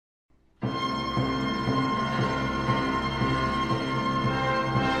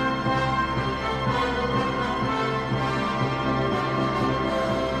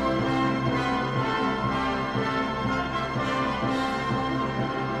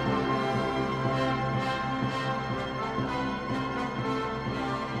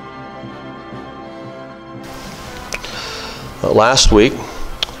Last week,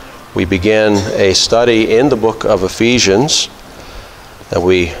 we began a study in the book of Ephesians, and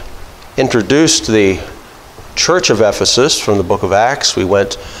we introduced the church of Ephesus from the book of Acts. We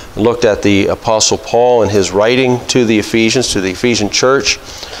went and looked at the Apostle Paul and his writing to the Ephesians, to the Ephesian church,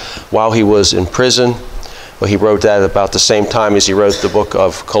 while he was in prison. Well, he wrote that about the same time as he wrote the book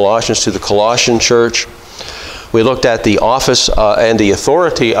of Colossians to the Colossian church. We looked at the office and the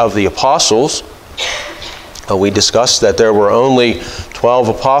authority of the apostles. We discussed that there were only 12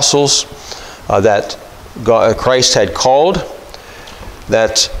 apostles that Christ had called,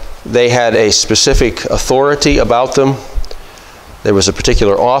 that they had a specific authority about them. There was a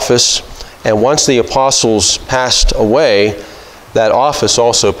particular office, and once the apostles passed away, that office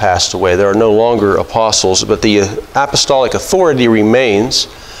also passed away. There are no longer apostles, but the apostolic authority remains,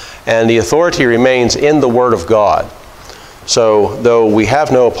 and the authority remains in the Word of God. So, though we have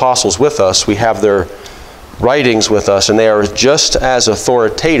no apostles with us, we have their writings with us, and they are just as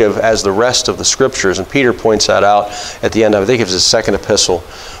authoritative as the rest of the Scriptures. And Peter points that out at the end of, I think it's his second epistle,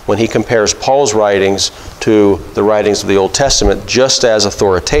 when he compares Paul's writings to the writings of the Old Testament, just as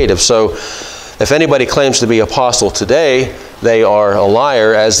authoritative. So if anybody claims to be apostle today, they are a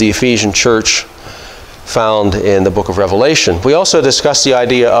liar, as the Ephesian church found in the book of Revelation. We also discussed the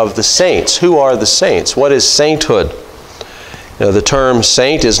idea of the saints. Who are the saints? What is sainthood? The term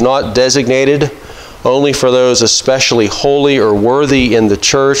saint is not designated only for those especially holy or worthy in the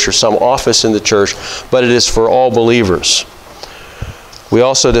church or some office in the church, but it is for all believers. We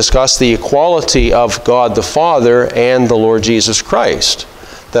also discussed the equality of God the Father and the Lord Jesus Christ,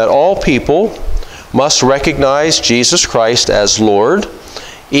 that all people must recognize Jesus Christ as Lord,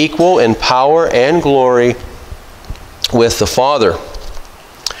 equal in power and glory with the Father.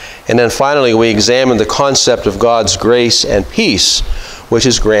 And then finally, we examined the concept of God's grace and peace, which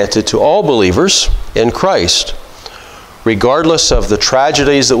is granted to all believers in Christ. Regardless of the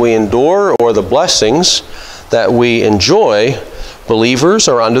tragedies that we endure or the blessings that we enjoy, believers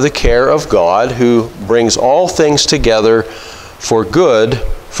are under the care of God, who brings all things together for good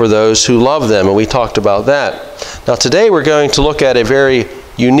for those who love them. And we talked about that. Now today we're going to look at a very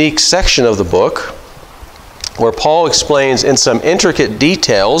unique section of the book where Paul explains in some intricate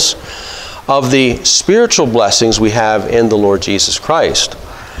details of the spiritual blessings we have in the Lord Jesus Christ.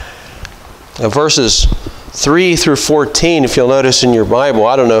 Now, verses 3 through 14, if you'll notice in your Bible,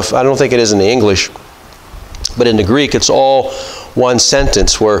 I don't think it is in the English, but in the Greek it's all one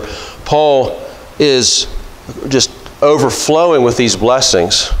sentence where Paul is just overflowing with these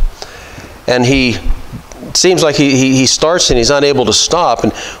blessings. And it seems like he starts and he's unable to stop.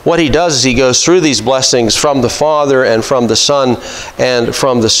 And what he does is he goes through these blessings from the Father and from the Son and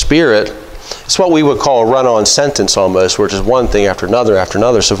from the Spirit. It's what we would call a run-on sentence almost, where it's just one thing after another after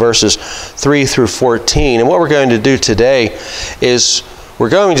another. So verses 3 through 14. And what we're going to do today is we're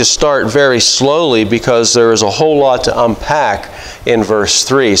going to start very slowly because there is a whole lot to unpack in verse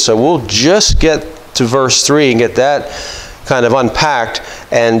 3. So we'll just get to verse 3 and get that kind of unpacked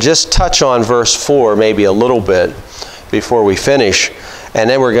and just touch on verse 4 maybe a little bit before we finish. And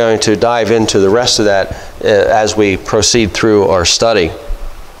then we're going to dive into the rest of that as we proceed through our study.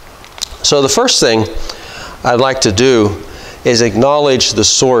 So the first thing I'd like to do is acknowledge the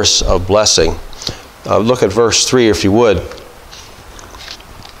source of blessing. Look at verse 3 if you would.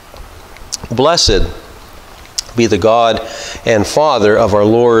 Blessed be the God and Father of our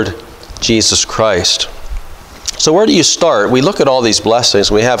Lord Jesus Christ. So where do you start? We look at all these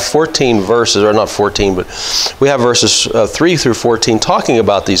blessings. We have 14 verses, or not 14, but we have verses 3 through 14 talking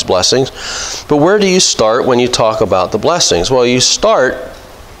about these blessings. But where do you start when you talk about the blessings? Well, you start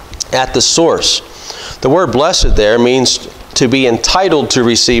at the source. The word blessed there means to be entitled to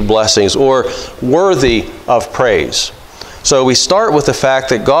receive blessings or worthy of praise. So we start with the fact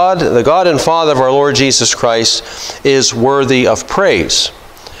that God, the God and Father of our Lord Jesus Christ, is worthy of praise.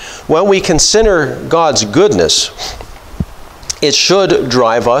 When we consider God's goodness, it should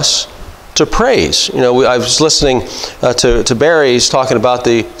drive us to praise. I was listening to Barry. He's talking about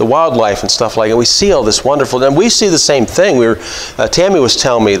the wildlife and stuff like that. We see all this wonderful, and we see the same thing. Tammy was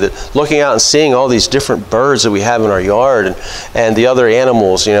telling me that looking out and seeing all these different birds that we have in our yard and the other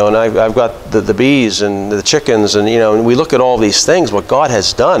animals, and I've got the bees and the chickens, and we look at all these things, what God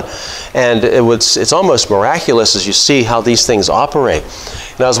has done, and it's almost miraculous as you see how these things operate.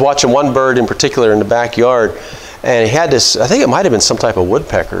 And I was watching one bird in particular in the backyard, and he had this, I think it might have been some type of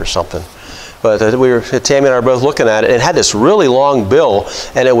woodpecker or something. But Tammy and I were both looking at it. It had this really long bill,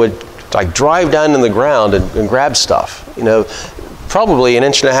 and it would like drive down in the ground and grab stuff. Probably an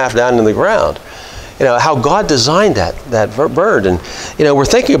inch and a half down in the ground. How God designed that bird. And we're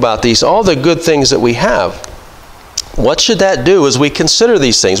thinking about all the good things that we have. What should that do as we consider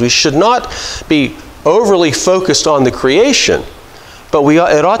these things? We should not be overly focused on the creation, but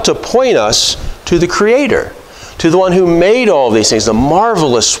it ought to point us to the Creator, to the one who made all these things, the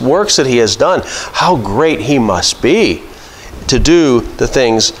marvelous works that He has done. How great He must be to do the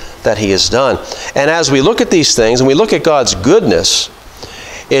things that He has done. And as we look at these things and we look at God's goodness,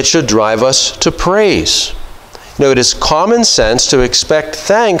 it should drive us to praise. It is common sense to expect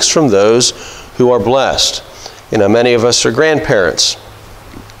thanks from those who are blessed. Many of us are grandparents,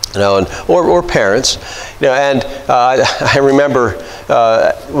 or parents, and I remember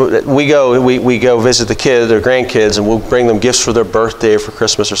we go visit the kids, their grandkids, and we'll bring them gifts for their birthday or for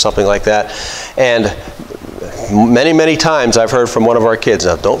Christmas or something like that. And many, many times I've heard from one of our kids,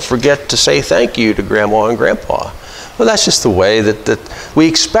 now don't forget to say thank you to Grandma and Grandpa. Well, that's just the way that we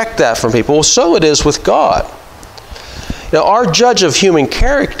expect that from people. Well, so it is with God. Our judge of human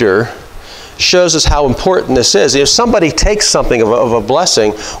character shows us how important this is. If somebody takes something of a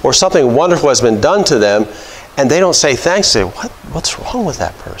blessing or something wonderful has been done to them and they don't say thanks, say, what's wrong with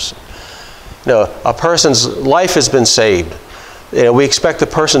that person? A person's life has been saved. We expect the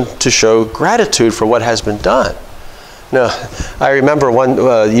person to show gratitude for what has been done. I remember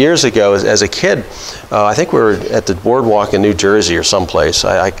years ago as a kid, I think we were at the boardwalk in New Jersey or someplace.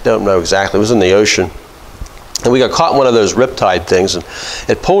 I don't know exactly. It was in the ocean. And we got caught in one of those riptide things, and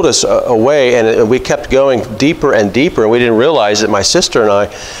it pulled us away, and we kept going deeper and deeper, and we didn't realize it, my sister and I,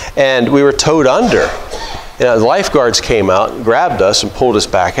 and we were towed under. The lifeguards came out and grabbed us and pulled us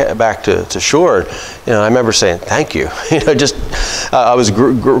back to shore. I remember saying, thank you. I was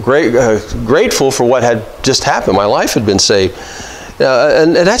grateful for what had just happened. My life had been saved.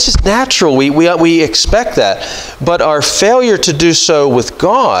 And that's just natural. We expect that. But our failure to do so with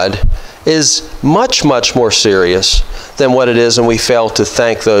God is much, much more serious than what it is when we fail to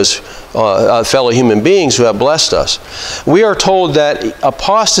thank those fellow human beings who have blessed us. We are told that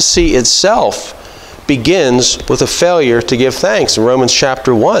apostasy itself begins with a failure to give thanks. In Romans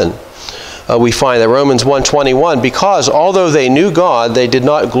chapter 1, we find that Romans 1:21, because although they knew God, they did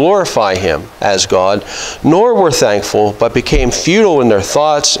not glorify Him as God, nor were thankful, but became futile in their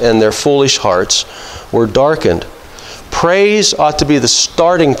thoughts, and their foolish hearts were darkened. Praise ought to be the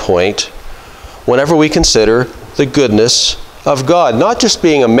starting point whenever we consider the goodness of God. Not just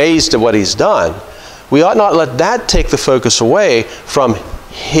being amazed at what He's done. We ought not let that take the focus away from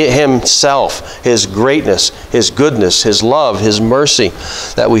Himself, His greatness, His goodness, His love, His mercy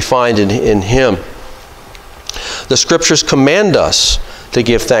that we find in Him. The Scriptures command us to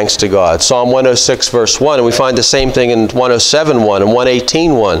give thanks to God. Psalm 106 verse 1, and we find the same thing in 107:1 and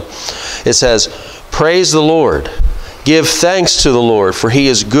 118:1. It says, praise the Lord. Give thanks to the Lord, for He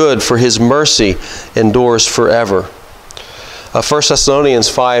is good, for His mercy endures forever. 1 Thessalonians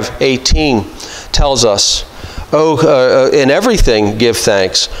 5:18 tells us, in everything give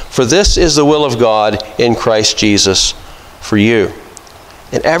thanks, for this is the will of God in Christ Jesus for you.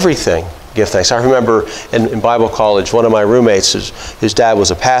 In everything give thanks. I remember in Bible college, one of my roommates, his dad was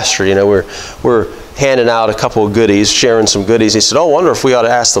a pastor. We're handing out a couple of goodies, sharing some goodies. He said, I wonder if we ought to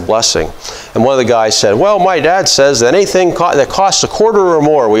ask the blessing. And one of the guys said, well, my dad says that anything that costs a quarter or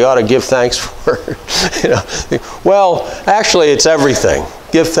more, we ought to give thanks for. Well, actually, it's everything.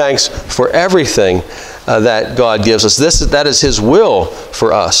 Give thanks for everything that God gives us. That is His will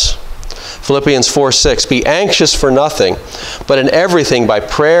for us. Philippians 4:6, be anxious for nothing, but in everything by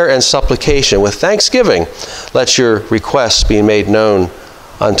prayer and supplication, with thanksgiving, let your requests be made known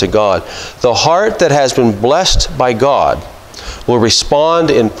unto God. The heart that has been blessed by God will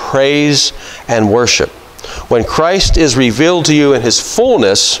respond in praise and worship. When Christ is revealed to you in His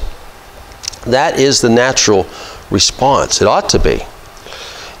fullness, that is the natural response. It ought to be.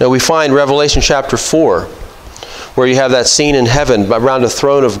 Now we find Revelation chapter 4, where you have that scene in heaven around the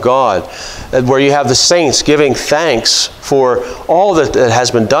throne of God, where you have the saints giving thanks for all that has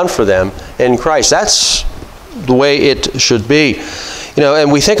been done for them in Christ. That's the way it should be.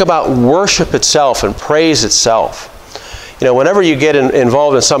 And we think about worship itself and praise itself. Whenever you get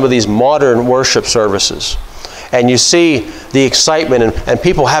involved in some of these modern worship services, and you see the excitement and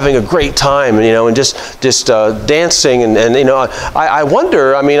people having a great time, and just dancing, and I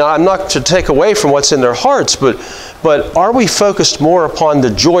wonder, I'm not to take away from what's in their hearts, but are we focused more upon the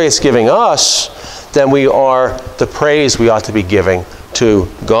joy it's giving us than we are the praise we ought to be giving to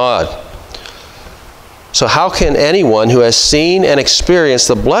God? So how can anyone who has seen and experienced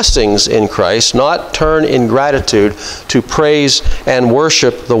the blessings in Christ not turn in gratitude to praise and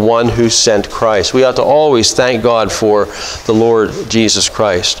worship the one who sent Christ? We ought to always thank God for the Lord Jesus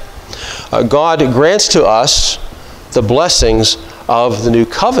Christ. God grants to us the blessings of the new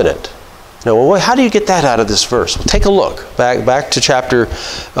covenant. Now, well, how do you get that out of this verse? Well, take a look. Back to chapter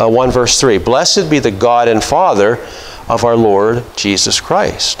 1, verse 3. Blessed be the God and Father of our Lord Jesus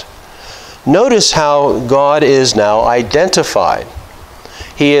Christ. Notice how God is now identified.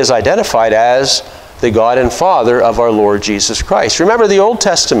 He is identified as the God and Father of our Lord Jesus Christ. Remember the Old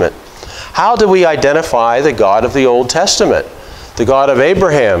Testament. How do we identify the God of the Old Testament? The God of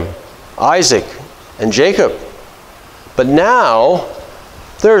Abraham, Isaac, and Jacob. But now,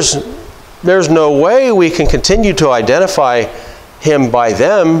 there's no way we can continue to identify Him by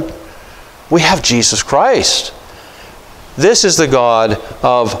them. We have Jesus Christ. This is the God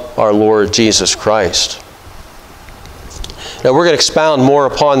of our Lord Jesus Christ. Now we're going to expound more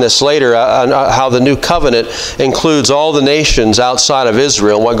upon this later, on how the new covenant includes all the nations outside of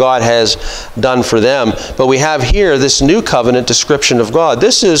Israel and what God has done for them. But we have here this new covenant description of God.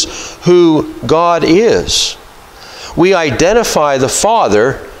 This is who God is. We identify the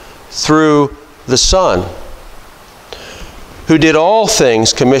Father through the Son, who did all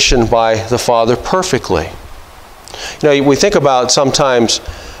things commissioned by the Father perfectly. You know, we think about sometimes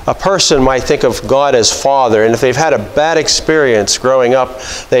a person might think of God as Father, and if they've had a bad experience growing up,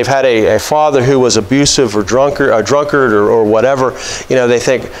 they've had a father who was abusive or drunkard or whatever, you know, they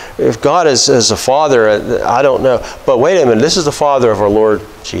think, if God is a Father, I don't know. But wait a minute, this is the Father of our Lord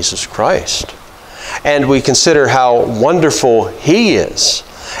Jesus Christ. And we consider how wonderful He is,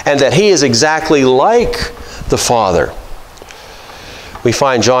 and that He is exactly like the Father. We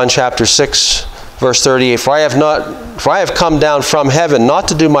find John chapter 6, verse 38, For I have come down from heaven, not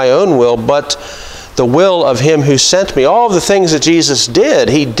to do my own will, but the will of Him who sent me. All of the things that Jesus did,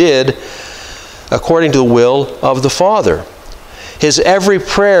 He did according to the will of the Father. His every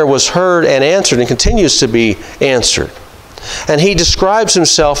prayer was heard and answered, and continues to be answered. And He describes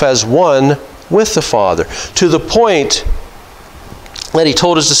Himself as one with the Father, to the point that He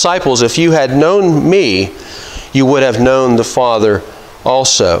told His disciples, if you had known me, you would have known the Father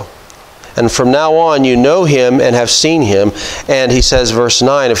also. And from now on you know Him and have seen Him. And He says, verse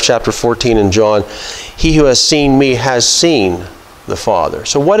 9 of chapter 14 in John, He who has seen me has seen the Father.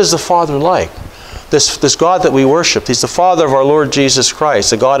 So what is the Father like? This God that we worship, He's the Father of our Lord Jesus Christ,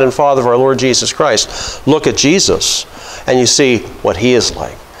 the God and Father of our Lord Jesus Christ. Look at Jesus, and you see what He is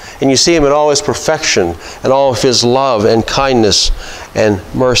like. And you see Him in all His perfection and all of His love and kindness and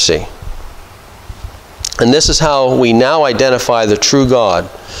mercy. And this is how we now identify the true God,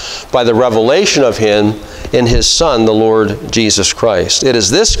 by the revelation of Him in His Son, the Lord Jesus Christ. It is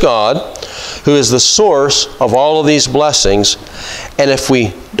this God who is the source of all of these blessings, and if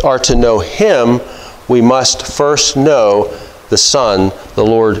we are to know Him, we must first know the Son, the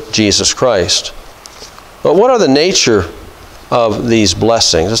Lord Jesus Christ. But what are the nature of these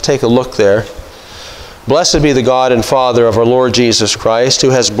blessings? Let's take a look there. Blessed be the God and Father of our Lord Jesus Christ, who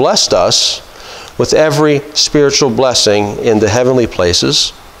has blessed us with every spiritual blessing in the heavenly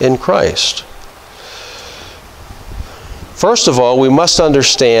places in Christ. First of all, we must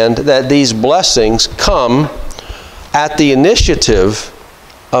understand that these blessings come at the initiative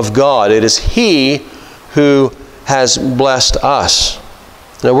of God. It is He who has blessed us.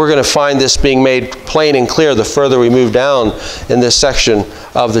 Now we're going to find this being made plain and clear the further we move down in this section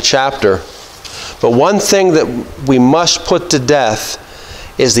of the chapter. But one thing that we must put to death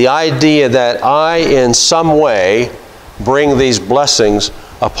is the idea that I, in some way, bring these blessings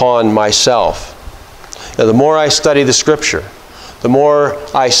upon myself. Now, the more I study the Scripture, the more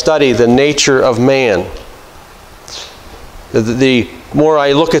I study the nature of man, the more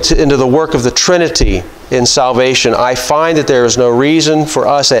I look into the work of the Trinity in salvation, I find that there is no reason for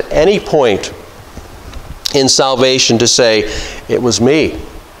us at any point in salvation to say, it was me.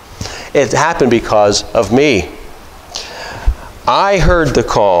 It happened because of me. I heard the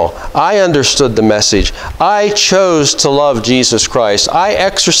call. I understood the message. I chose to love Jesus Christ. I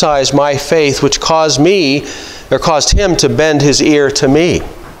exercised my faith, which caused Him to bend His ear to me.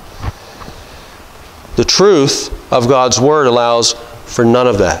 The truth of God's Word allows for none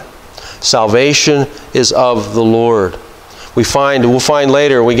of that. Salvation is of the Lord. We'll find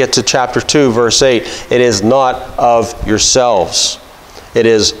later when we get to chapter 2, verse 8, it is not of yourselves. It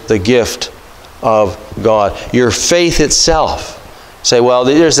is the gift of God. Your faith itself. Say, well,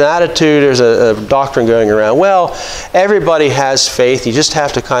 there's an attitude, there's a doctrine going around. Well, everybody has faith. You just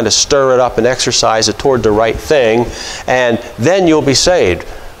have to kind of stir it up and exercise it toward the right thing, and then you'll be saved.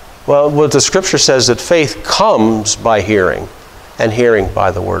 Well, what the Scripture says that faith comes by hearing, and hearing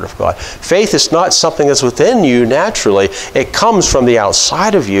by the Word of God. Faith is not something that's within you naturally. It comes from the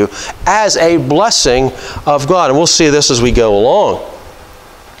outside of you as a blessing of God. And we'll see this as we go along.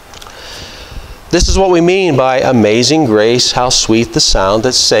 This is what we mean by amazing grace, how sweet the sound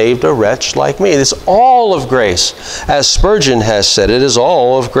that saved a wretch like me. It's all of grace. As Spurgeon has said, it is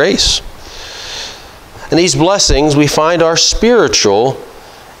all of grace. And these blessings we find are spiritual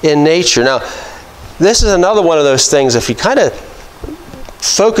in nature. Now, this is another one of those things, if you kind of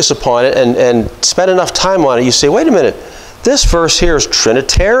focus upon it and spend enough time on it, you say, wait a minute, this verse here is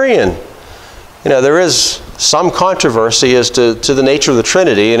Trinitarian. There is some controversy as to the nature of the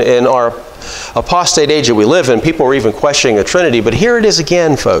Trinity in our apostate age that we live in. People are even questioning the Trinity, but here it is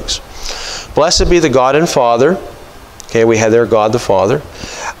again, folks. Blessed be the God and Father, okay, we have there God the Father,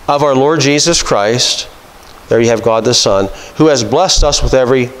 of our Lord Jesus Christ. There you have God the Son, who has blessed us with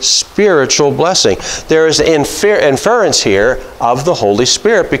every spiritual blessing. There is inference here of the Holy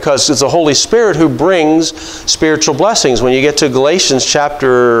Spirit, because it's the Holy Spirit who brings spiritual blessings. When you get to Galatians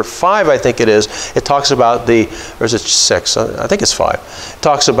chapter 5, I think it is, it talks about or is it 6? I think it's 5. It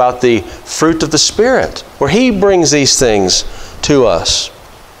talks about the fruit of the Spirit, where He brings these things to us.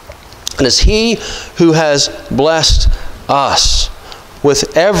 And it's He who has blessed us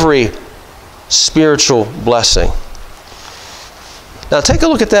with every spiritual blessing. Now take a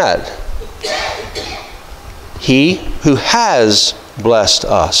look at that. He who has blessed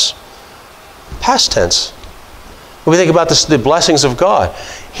us. Past tense. When we think about the blessings of God,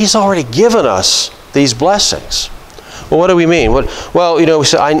 He's already given us these blessings. Well, what do we mean? Well, we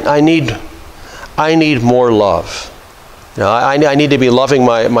say, I need more love. I need to be loving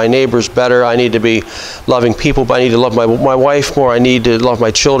my neighbors better. I need to be loving people, but I need to love my wife more. I need to love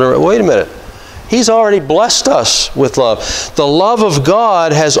my children. Wait a minute. He's already blessed us with love. The love of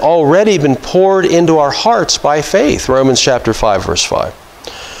God has already been poured into our hearts by faith. Romans chapter 5, verse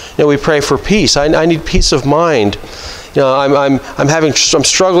 5. We pray for peace. I need peace of mind. I'm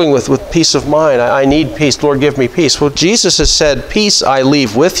struggling with peace of mind. I need peace. Lord, give me peace. Well, Jesus has said, peace I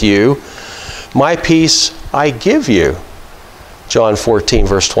leave with you. My peace I give you. John 14,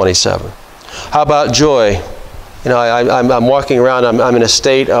 verse 27. How about joy? I'm walking around, I'm in a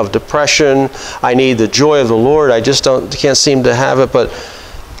state of depression. I need the joy of the Lord. I just can't seem to have it, but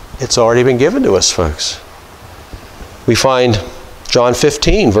it's already been given to us, folks. We find John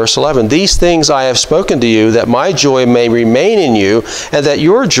 15, verse 11. These things I have spoken to you, that my joy may remain in you, and that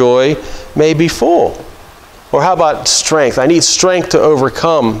your joy may be full. Or how about strength? I need strength to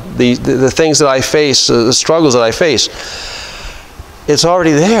overcome the things that I face, the struggles that I face. It's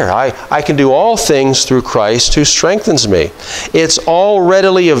already there. I can do all things through Christ who strengthens me. It's all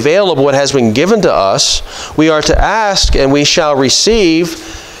readily available. It has been given to us. We are to ask and we shall receive.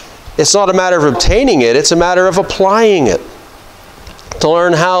 It's not a matter of obtaining it. It's a matter of applying it. To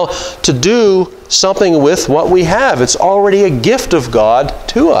learn how to do something with what we have. It's already a gift of God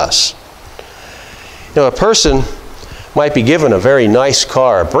to us. A person might be given a very nice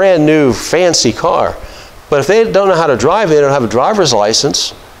car, a brand new fancy car. But if they don't know how to drive, they don't have a driver's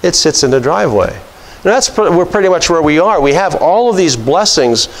license, it sits in the driveway. And we're pretty much where we are. We have all of these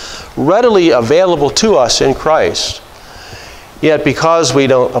blessings readily available to us in Christ. Yet because we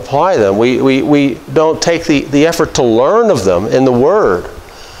don't apply them, we don't take the effort to learn of them in the Word,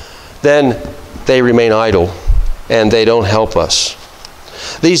 then they remain idle and they don't help us.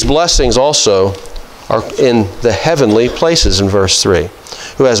 These blessings also are in the heavenly places in verse 3,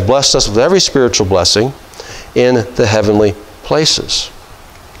 who has blessed us with every spiritual blessing in the heavenly places.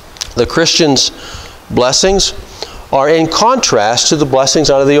 The Christian's blessings are in contrast to the blessings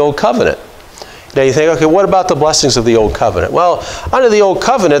under the Old Covenant. Now you think, okay, what about the blessings of the Old Covenant? Well, under the Old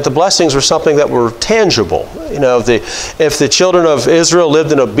Covenant, the blessings were something that were tangible. If the children of Israel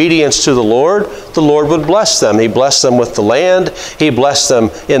lived in obedience to the Lord would bless them. He blessed them with the land. He blessed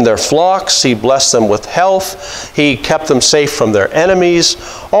them in their flocks. He blessed them with health. He kept them safe from their enemies.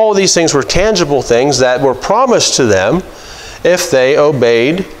 All of these things were tangible things that were promised to them if they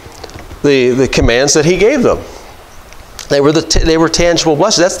obeyed the commands that He gave them. They were tangible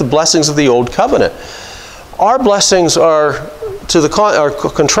blessings. That's the blessings of the Old Covenant. Our blessings are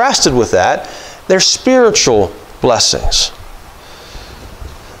contrasted with that. They're spiritual blessings.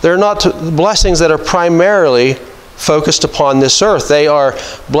 They're not blessings that are primarily focused upon this earth. They are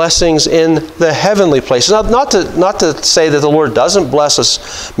blessings in the heavenly places. Not to say that the Lord doesn't bless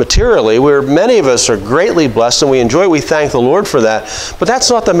us materially. Many of us are greatly blessed and we enjoy it. We thank the Lord for that. But that's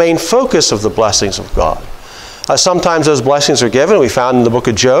not the main focus of the blessings of God. Sometimes those blessings are given. We found in the book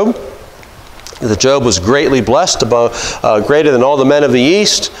of Job that Job was greatly blessed, greater than all the men of the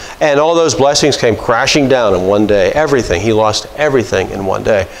East, and all those blessings came crashing down in one day. Everything. He lost everything in one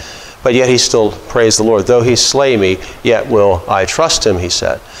day. But yet he still praised the Lord. Though he slay me, yet will I trust him, he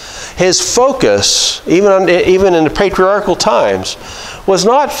said. his focus, even in the patriarchal times, was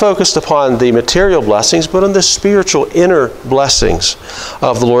not focused upon the material blessings, but on the spiritual inner blessings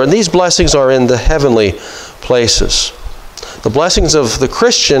of the Lord. And these blessings are in the heavenly places. The blessings of the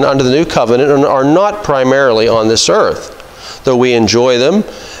Christian under the new covenant are not primarily on this earth. Though we enjoy them,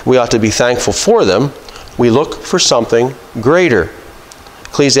 we ought to be thankful for them. We look for something greater.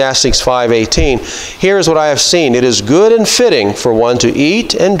 Ecclesiastes 5:18, "Here is what I have seen. It is good and fitting for one to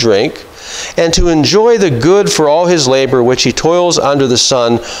eat and drink, and to enjoy the good for all his labor which he toils under the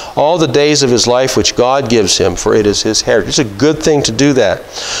sun all the days of his life which God gives him, for it is his heritage." It's a good thing to do that.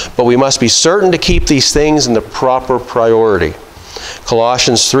 But we must be certain to keep these things in the proper priority.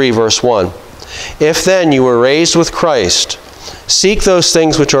 Colossians 3 verse 1, "If then you were raised with Christ, seek those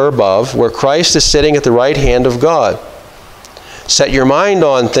things which are above, where Christ is sitting at the right hand of God. Set your mind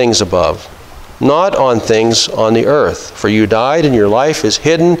on things above, not on things on the earth. For you died, and your life is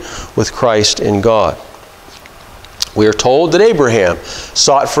hidden with Christ in God." We are told that Abraham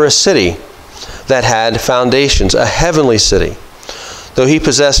sought for a city that had foundations, a heavenly city. Though he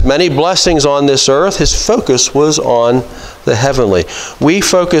possessed many blessings on this earth, his focus was on the heavenly. We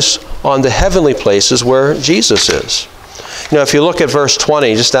focus on the heavenly places where Jesus is. You know, if you look at verse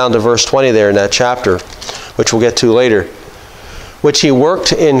 20, just down to verse 20 there in that chapter, which we'll get to later, "Which he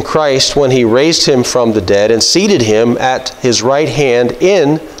worked in Christ when he raised him from the dead and seated him at his right hand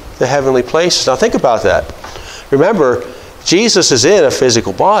in the heavenly places." Now think about that. Remember, Jesus is in a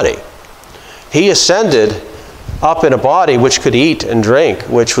physical body. He ascended up in a body which could eat and drink,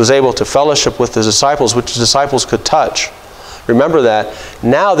 which was able to fellowship with the disciples, which the disciples could touch. Remember that.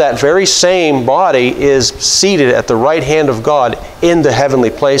 Now that very same body is seated at the right hand of God in the heavenly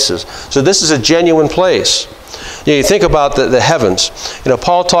places. So this is a genuine place. You think about the heavens. You know,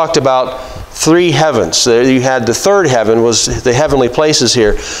 Paul talked about three heavens. You had the third heaven was the heavenly places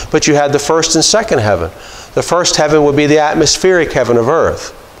here, but you had the first and second heaven. The first heaven would be the atmospheric heaven of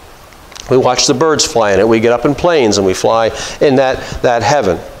earth. We watch the birds fly in it. We get up in planes and we fly in that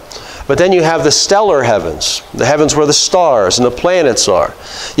heaven. But then you have the stellar heavens, the heavens where the stars and the planets are.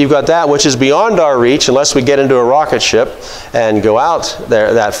 You've got that which is beyond our reach unless we get into a rocket ship and go out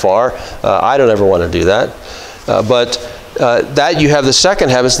there that far. I don't ever want to do that. But that you have the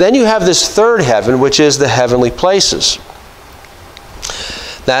second heavens. Then you have this third heaven, which is the heavenly places.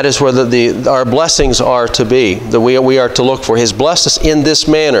 That is where our blessings are to be, that we are to look for. He has blessed us in this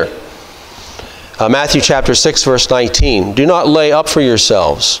manner. Matthew chapter 6, verse 19. "Do not lay up for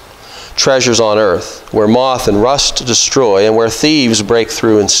yourselves treasures on earth, where moth and rust destroy, and where thieves break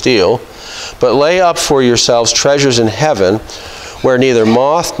through and steal. But lay up for yourselves treasures in heaven, where neither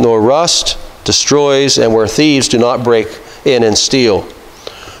moth nor rust destroys, and where thieves do not break in and steal.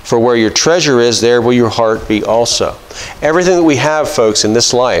 For where your treasure is, there will your heart be also." Everything that we have, folks, in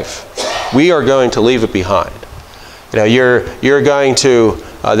this life, we are going to leave it behind. You know, you're going to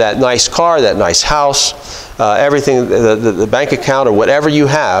that nice car, that nice house, everything, the bank account or whatever you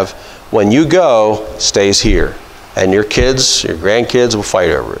have, when you go, stays here. And your kids, your grandkids will fight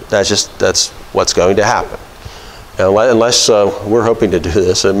over it. That's what's going to happen. Unless we're hoping to do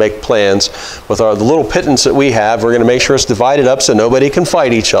this and make plans with the little pittance that we have, we're going to make sure it's divided up so nobody can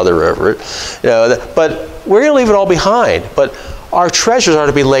fight each other over it. You know, but we're going to leave it all behind. But our treasures are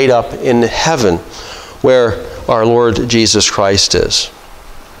to be laid up in heaven, where our Lord Jesus Christ is.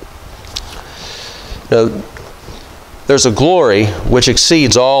 Now, there's a glory which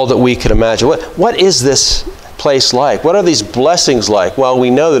exceeds all that we can imagine. What is this place like? What are these blessings like? Well, we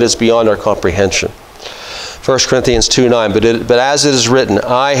know that it's beyond our comprehension. 1 Corinthians 2:9, but as it is written,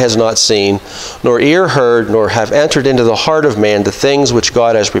 "Eye has not seen, nor ear heard, nor have entered into the heart of man the things which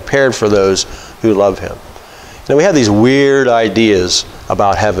God has prepared for those who love him." Now, we have these weird ideas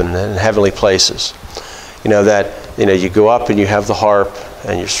about heaven and heavenly places. You know, that you go up and you have the harp,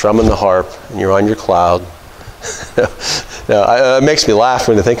 and you're strumming the harp, and you're on your cloud. It makes me laugh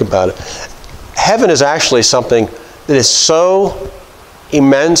when I think about it. Heaven is actually something that is so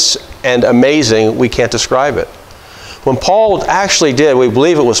immense and amazing, we can't describe it. When Paul actually did, we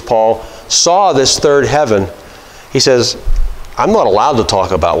believe it was Paul, saw this third heaven, he says, "I'm not allowed to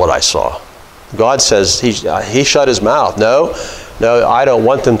talk about what I saw." God says, he shut his mouth. No, I don't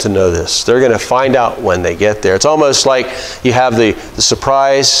want them to know this. They're going to find out when they get there. It's almost like you have the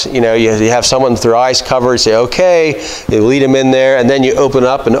surprise, you have someone with their eyes covered, say, okay, you lead them in there, and then you open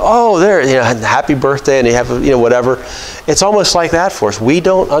up and, oh, there, happy birthday, and you have, whatever. It's almost like that for us. We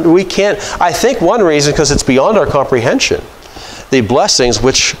can't, I think one reason, because it's beyond our comprehension, the blessings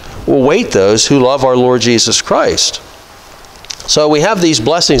which will await those who love our Lord Jesus Christ. So we have these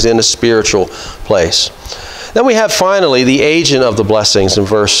blessings in a spiritual place. Then we have finally the agent of the blessings in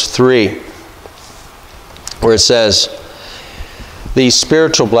verse 3, where it says, these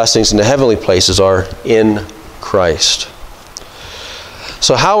spiritual blessings in the heavenly places are in Christ.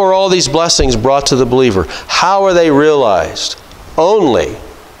 So how are all these blessings brought to the believer? How are they realized? Only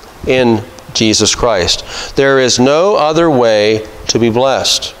in Jesus Christ. There is no other way to be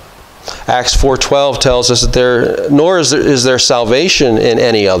blessed. Acts 4:12 tells us that nor is there salvation in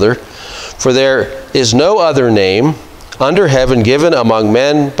any other, for there is no other name under heaven given among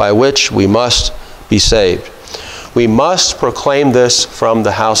men by which we must be saved. We must proclaim this from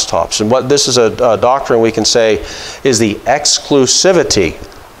the housetops. And what this is a doctrine we can say is the exclusivity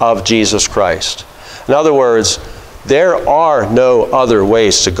of Jesus Christ. In other words, there are no other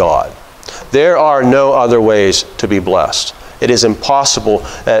ways to God. There are no other ways to be blessed. It is impossible.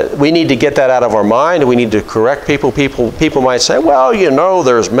 We need to get that out of our mind. We need to correct people. People might say, well, you know,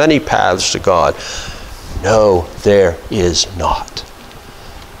 there's many paths to God. No, there is not.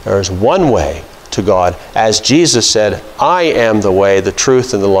 There is one way to God. As Jesus said, I am the way, the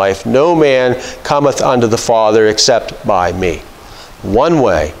truth, and the life. No man cometh unto the Father except by me. One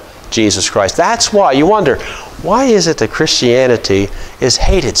way, Jesus Christ. That's why you wonder, why is it that Christianity is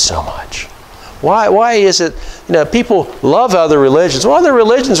hated so much? Why is it, you know, people love other religions. Well, other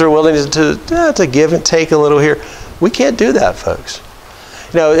religions are willing to give and take a little here. We can't do that, folks.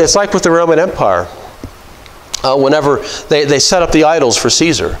 You know, it's like with the Roman Empire. Whenever they set up the idols for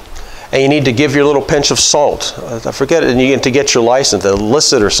Caesar, and you need to give your little pinch of salt. I forget it, and you get to get your license,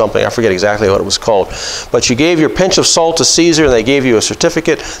 illicit or something. I forget exactly what it was called. But you gave your pinch of salt to Caesar, and they gave you a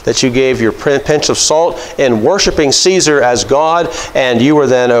certificate that you gave your pinch of salt in worshiping Caesar as God, and you were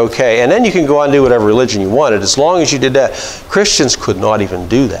then okay. And then you can go on and do whatever religion you wanted. As long as you did that, Christians could not even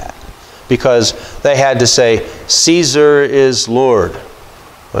do that, because they had to say, Caesar is Lord.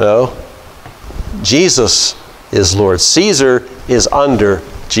 You know? Jesus is Lord. Caesar is under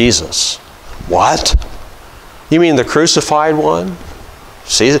Jesus. What? You mean the crucified one?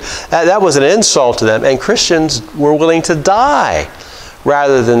 See, that was an insult to them, and Christians were willing to die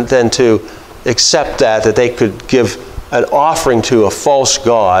rather than to accept that they could give an offering to a false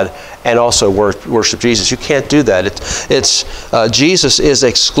god and also worship Jesus. You can't do that. Jesus is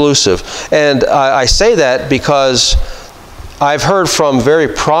exclusive. And I say that because I've heard from very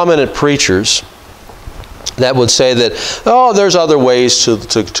prominent preachers that would say that, oh, there's other ways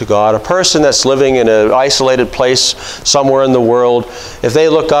to God. A person that's living in an isolated place somewhere in the world, if they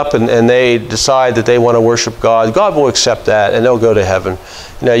look up and they decide that they want to worship God, God will accept that and they'll go to heaven.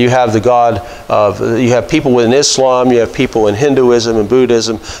 You know, you have you have people in Islam, you have people in Hinduism and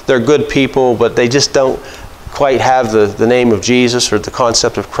Buddhism. They're good people, but they just don't quite have the name of Jesus or the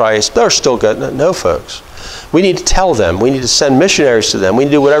concept of Christ. They're still good. No, folks. We need to tell them. We need to send missionaries to them. We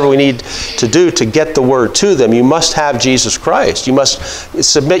need to do whatever we need to do to get the word to them. You must have Jesus Christ. You must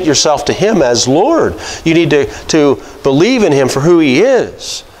submit yourself to Him as Lord. You need to believe in Him for who He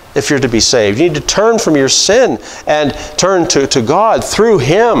is if you're to be saved. You need to turn from your sin and turn to God through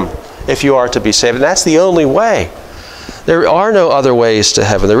Him if you are to be saved. And that's the only way. There are no other ways to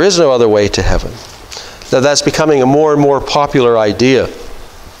heaven. There is no other way to heaven. Now, that's becoming a more and more popular idea.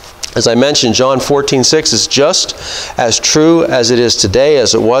 As I mentioned, John 14:6 is just as true as it is today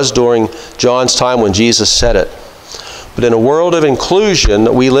as it was during John's time when Jesus said it. But in a world of inclusion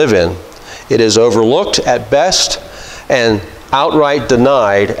that we live in, it is overlooked at best and outright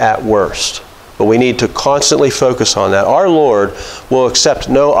denied at worst. But we need to constantly focus on that. Our Lord will accept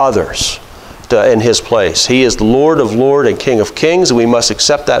no others in His place. He is the Lord of Lords and King of Kings, and we must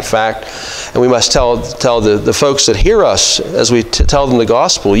accept that fact. And we must tell the folks that hear us as we tell them the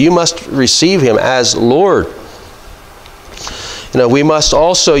gospel, you must receive Him as Lord. You know, we must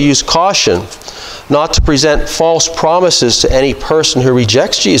also use caution not to present false promises to any person who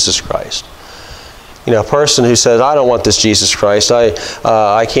rejects Jesus Christ. You know, a person who says, I don't want this Jesus Christ,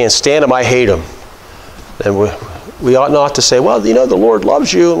 I can't stand Him, I hate Him. And we ought not to say, well, you know, the Lord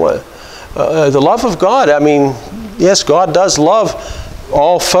loves you. The love of God, I mean, yes, God does love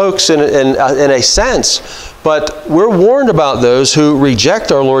all folks in a sense, but we're warned about those who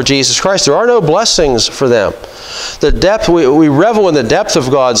reject our Lord Jesus Christ. There are no blessings for them. The depth, we revel in the depth of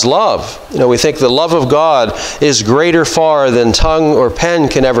God's love. You know, we think the love of God is greater far than tongue or pen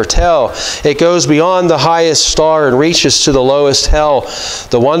can ever tell. It goes beyond the highest star and reaches to the lowest hell.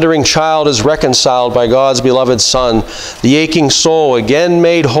 The wandering child is reconciled by God's beloved Son, the aching soul again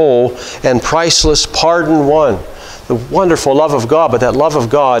made whole, and priceless pardon won. The wonderful love of God, but that love of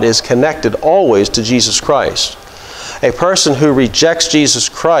God is connected always to Jesus Christ. A person who rejects Jesus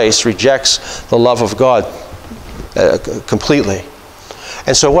Christ rejects the love of God completely.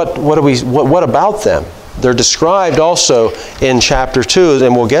 And so what about them? They're described also in chapter 2,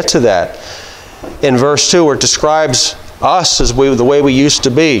 and we'll get to that. In verse 2, where it describes us as the way we used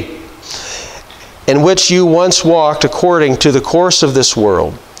to be. In which you once walked according to the course of this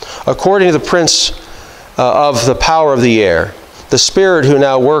world, according to the prince of the power of the air, the spirit who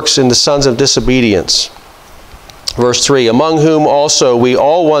now works in the sons of disobedience. Verse 3, among whom also we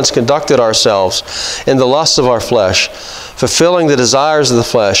all once conducted ourselves in the lusts of our flesh, fulfilling the desires of the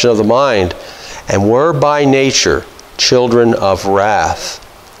flesh and of the mind, and were by nature children of wrath,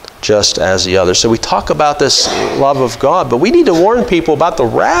 just as the others. So we talk about this love of God, but we need to warn people about the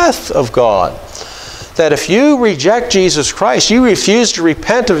wrath of God. That if you reject Jesus Christ, you refuse to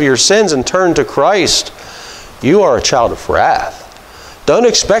repent of your sins and turn to Christ, you are a child of wrath. Don't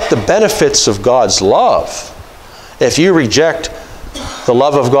expect the benefits of God's love if you reject the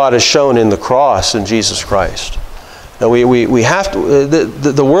love of God as shown in the cross in Jesus Christ. Now we have to,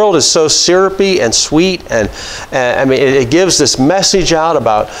 the world is so syrupy and sweet, and I mean, it gives this message out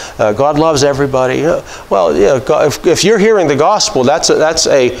about God loves everybody. Well, if you're hearing the gospel, that's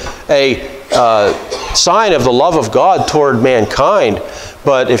a sign of the love of God toward mankind.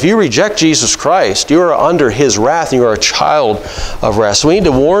 But if you reject Jesus Christ, you are under His wrath, and you are a child of wrath. So we need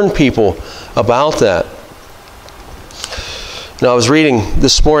to warn people about that. Now, I was reading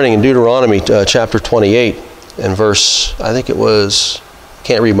this morning in Deuteronomy chapter 28 and verse, I think it was,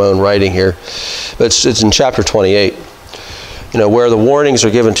 can't read my own writing here, but it's in chapter 28, where the warnings are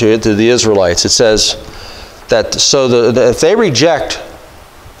given to the Israelites. It says that if they reject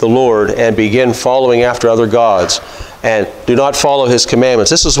the Lord and begin following after other gods and do not follow His commandments,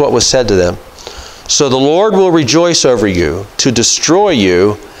 this is what was said to them. So the Lord will rejoice over you to destroy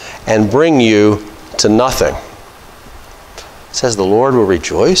you and bring you to nothing. It says the Lord will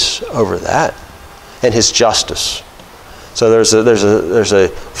rejoice over that and His justice. So there's a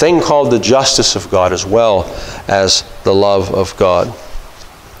thing called the justice of God as well as the love of God.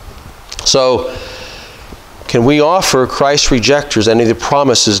 So can we offer Christ's rejectors any of the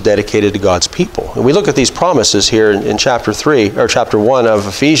promises dedicated to God's people? And we look at these promises here in chapter 3 or chapter 1 of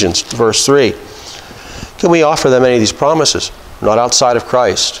Ephesians, verse 3. Can we offer them any of these promises? Not outside of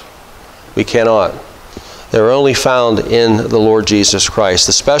Christ. We cannot. They're only found in the Lord Jesus Christ.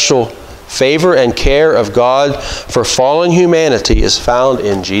 The special favor and care of God for fallen humanity is found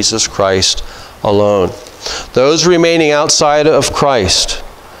in Jesus Christ alone. Those remaining outside of Christ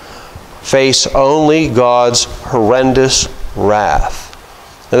face only God's horrendous wrath.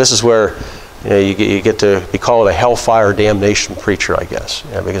 And this is where you get to be called a hellfire damnation preacher, I guess.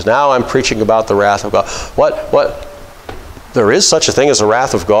 Because now I'm preaching about the wrath of God. What? There is such a thing as the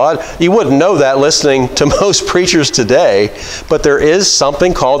wrath of God? You wouldn't know that listening to most preachers today, but there is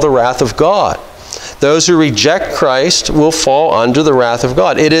something called the wrath of God. Those who reject Christ will fall under the wrath of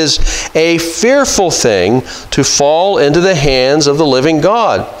God. It is a fearful thing to fall into the hands of the living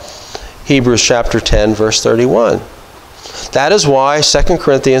God. Hebrews chapter 10, verse 31. That is why 2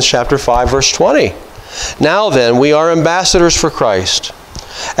 Corinthians chapter 5, verse 20. Now then, we are ambassadors for Christ,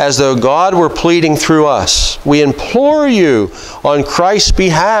 as though God were pleading through us. We implore you on Christ's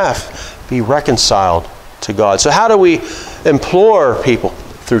behalf, be reconciled to God. So how do we implore people?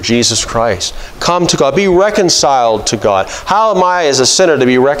 Through Jesus Christ. Come to God. Be reconciled to God. How am I as a sinner to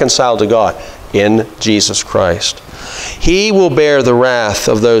be reconciled to God? In Jesus Christ. He will bear the wrath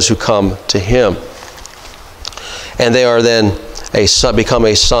of those who come to Him. And they are then become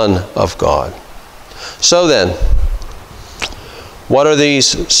a son of God. So then, what are these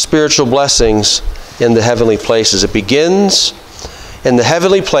spiritual blessings in the heavenly places? It begins in the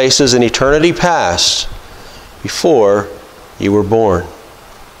heavenly places in eternity past, before you were born.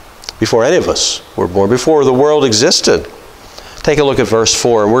 Before any of us were born. Before the world existed. Take a look at verse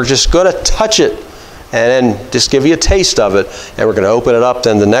 4, and we're just going to touch it and then just give you a taste of it, and we're going to open it up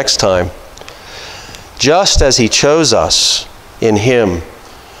then the next time. Just as He chose us in Him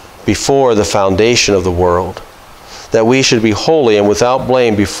before the foundation of the world, that we should be holy and without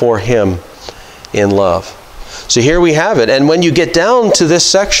blame before Him in love. So here we have it. And when you get down to this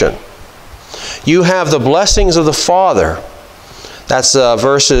section, you have the blessings of the Father. That's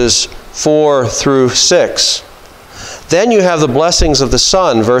verses 4 through 6. Then you have the blessings of the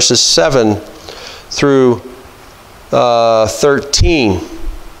Son, verses 7 through 13,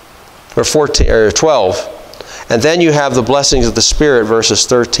 or 14, or 12. And then you have the blessings of the Spirit, verses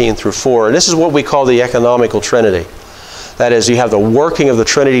 13 through 4. And this is what we call the economical Trinity. That is, you have the working of the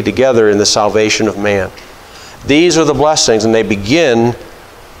Trinity together in the salvation of man. These are the blessings, and they begin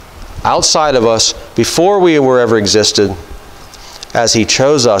outside of us before we were ever existed, as He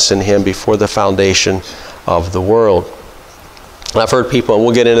chose us in Him before the foundation of the world. And I've heard people, and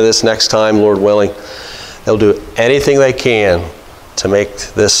we'll get into this next time, Lord willing, They'll do anything they can to make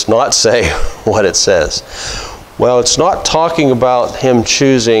this not say what it says. Well, it's not talking about him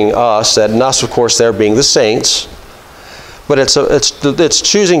choosing us, and us, of course, there being the saints, but it's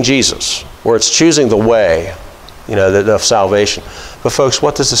choosing Jesus, or it's choosing the way, of salvation. But folks,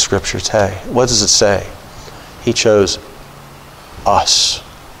 what does the Scripture say? What does it say? He chose us.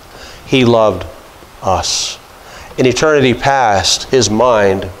 He loved us. In eternity past, his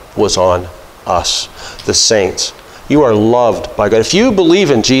mind was on us, the saints. You are loved by God. If you believe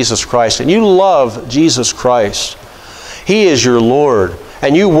in Jesus Christ and you love Jesus Christ, he is your Lord,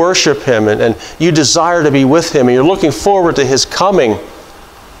 and you worship him and you desire to be with him and you're looking forward to his coming,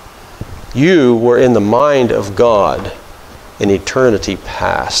 you were in the mind of God in eternity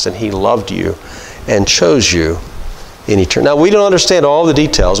past, and he loved you and chose you in eternity. Now, we don't understand all the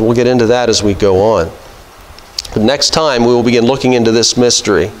details. We'll get into that as we go on. But next time, we will begin looking into this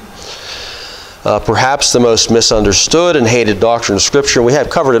mystery. Perhaps the most misunderstood and hated doctrine of Scripture. We had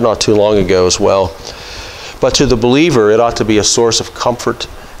covered it not too long ago as well. But to the believer, it ought to be a source of comfort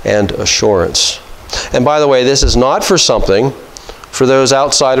and assurance. And by the way, this is not for something for those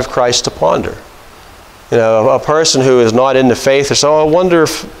outside of Christ to ponder. A person who is not in the faith or so, I wonder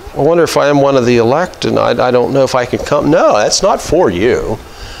if I am one of the elect, and I don't know if I can come. No, that's not for you.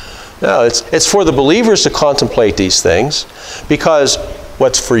 No, it's for the believers to contemplate these things, because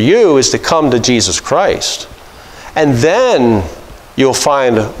what's for you is to come to Jesus Christ. And then you'll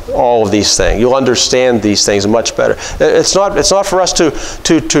find all of these things. You'll understand these things much better. It's not for us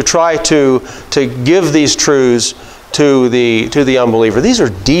to try to give these truths to the unbeliever. These are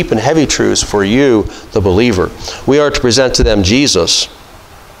deep and heavy truths for you, the believer. We are to present to them Jesus.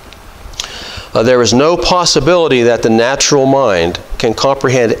 There is no possibility that the natural mind can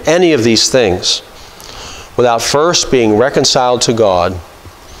comprehend any of these things without first being reconciled to God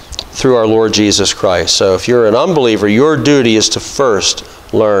through our Lord Jesus Christ. So if you're an unbeliever, your duty is to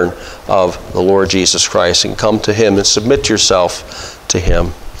first learn of the Lord Jesus Christ and come to him and submit yourself to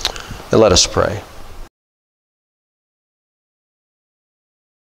him. And let us pray.